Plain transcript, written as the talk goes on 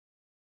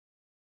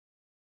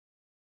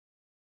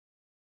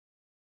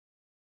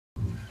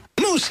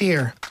Moose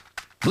here.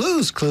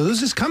 Blue's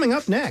Clues is coming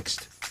up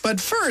next. But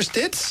first,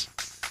 it's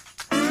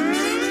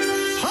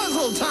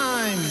puzzle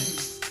time.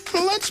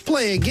 Let's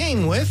play a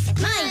game with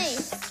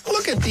mice.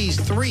 Look at these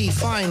 3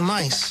 fine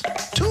mice.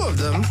 2 of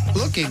them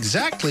look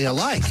exactly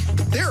alike.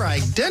 They're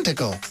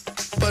identical.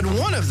 But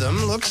one of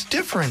them looks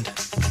different.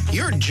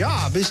 Your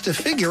job is to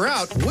figure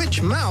out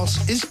which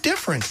mouse is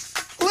different.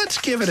 Let's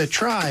give it a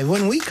try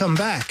when we come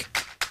back.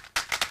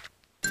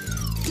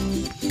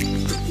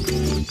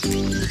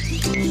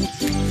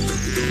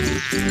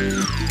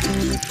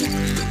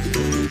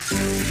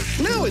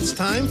 Now it's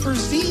time for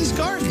Z's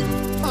Garden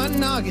on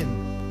Noggin.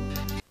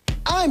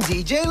 I'm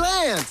DJ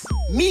Lance.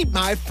 Meet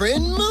my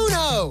friend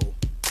Muno.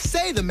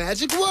 Say the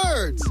magic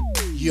words.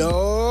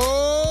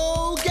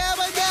 Yo,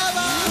 Gabba,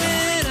 Gabba.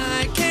 When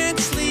I can't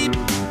sleep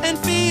and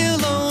feel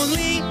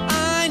lonely,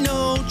 I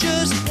know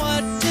just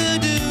what to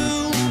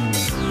do.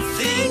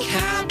 Think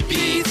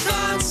happy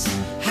thoughts,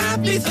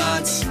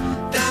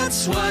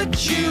 that's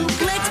what you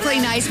got. Let's play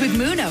nice with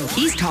Muno.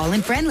 He's tall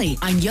and friendly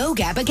on Yo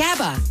Gabba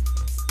Gabba.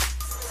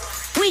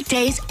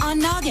 Weekdays on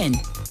Noggin.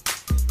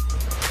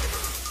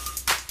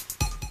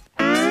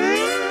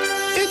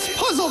 It's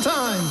puzzle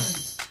time.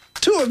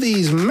 2 of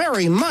these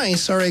merry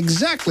mice are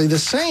exactly the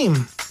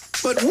same,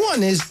 but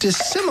one is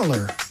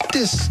dissimilar,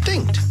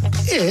 distinct.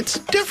 It's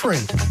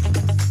different.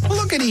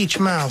 Look at each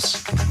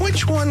mouse.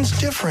 Which one's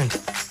different?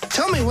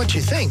 Tell me what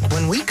you think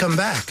when we come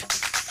back.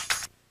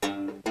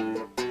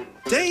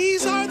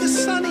 Days are the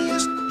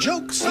sunniest,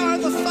 jokes are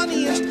the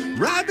funniest,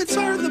 rabbits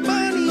are the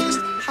bunniest,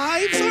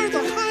 hives are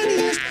the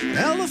honeyest,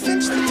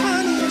 elephants the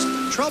tiniest,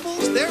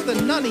 troubles they're the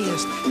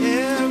nunniest,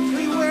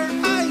 everywhere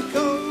I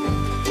go.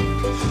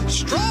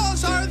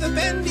 Straws are the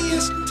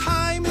bendiest,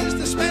 time is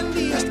the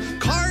spendiest,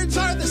 cards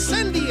are the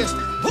sendiest,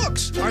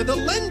 books are the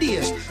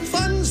lendiest,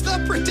 fun's the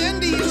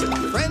pretendiest,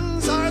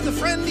 friends are the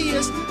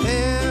friendiest,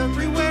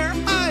 everywhere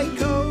I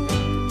go.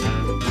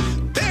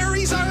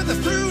 Berries are the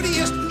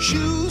fruitiest,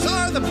 shoes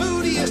are the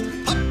bootiest,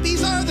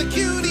 puppies are the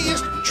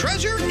cutiest,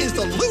 treasure is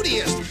the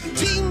lootiest,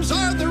 teams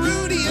are the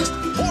rudiest,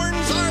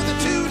 horns are the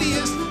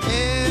tootiest,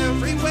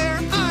 everywhere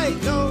I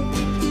go.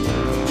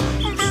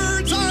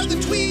 Birds are the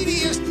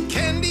tweetiest,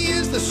 candy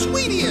is the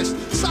sweetiest,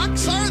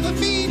 socks are the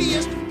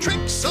feediest,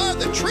 tricks are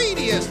the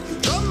treatiest,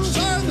 drums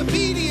are the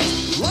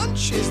beatiest,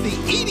 lunch is the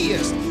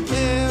eatiest,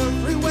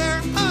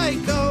 everywhere I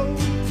go.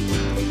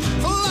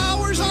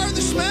 Flowers are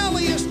the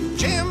smelliest,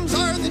 gems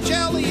are the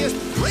jelliest,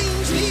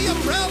 rain's the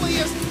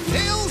umbrelliest,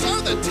 tails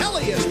are the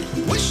telliest,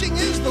 wishing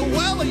is the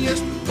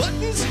welliest,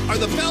 buttons are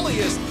the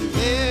belliest,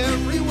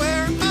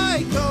 everywhere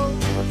I go.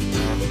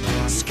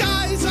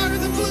 Skies are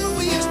the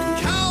bluiest,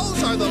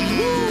 cows are the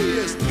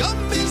mooiest,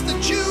 gum is the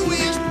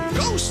chewiest,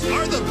 ghosts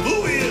are the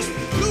booiest,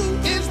 who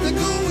is the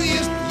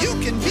gooiest, you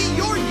can be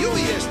your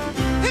youiest,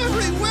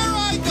 everywhere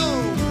I go.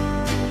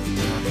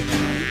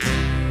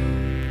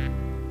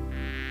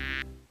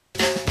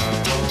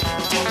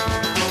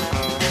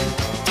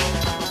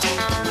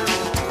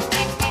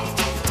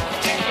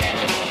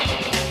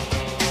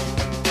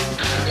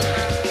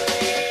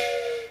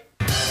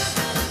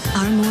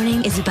 Our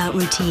morning is about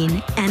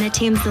routine. Anna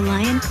tames the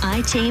lion,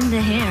 I tame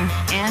the hare.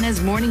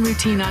 Anna's morning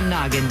routine on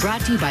Noggin,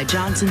 brought to you by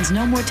Johnson's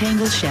No More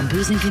Tangles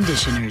shampoos and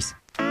conditioners.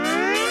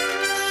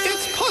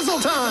 It's puzzle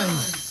time.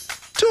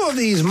 2 of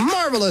these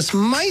marvelous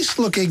mice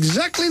look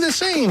exactly the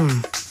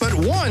same, but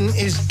one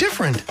is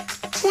different.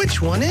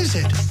 Which one is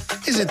it?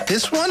 Is it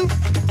this one,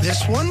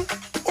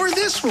 or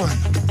this one?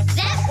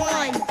 That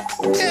one.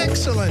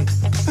 Excellent.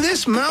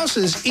 This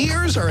mouse's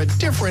ears are a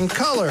different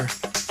color.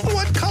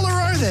 What color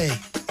are they?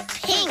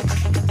 Pink.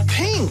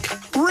 Pink,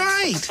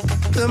 right.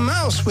 The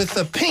mouse with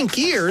the pink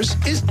ears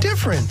is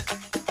different.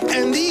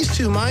 And these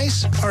 2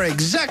 mice are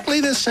exactly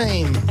the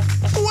same.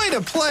 Way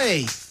to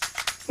play.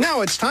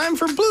 Now it's time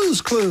for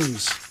Blue's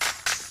Clues.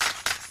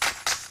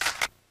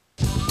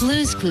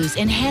 Blue's Clues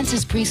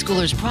enhances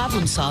preschoolers'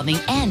 problem solving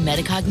and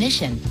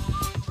metacognition.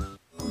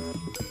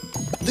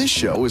 This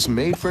show is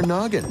made for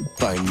Noggin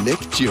by Nick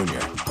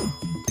Jr.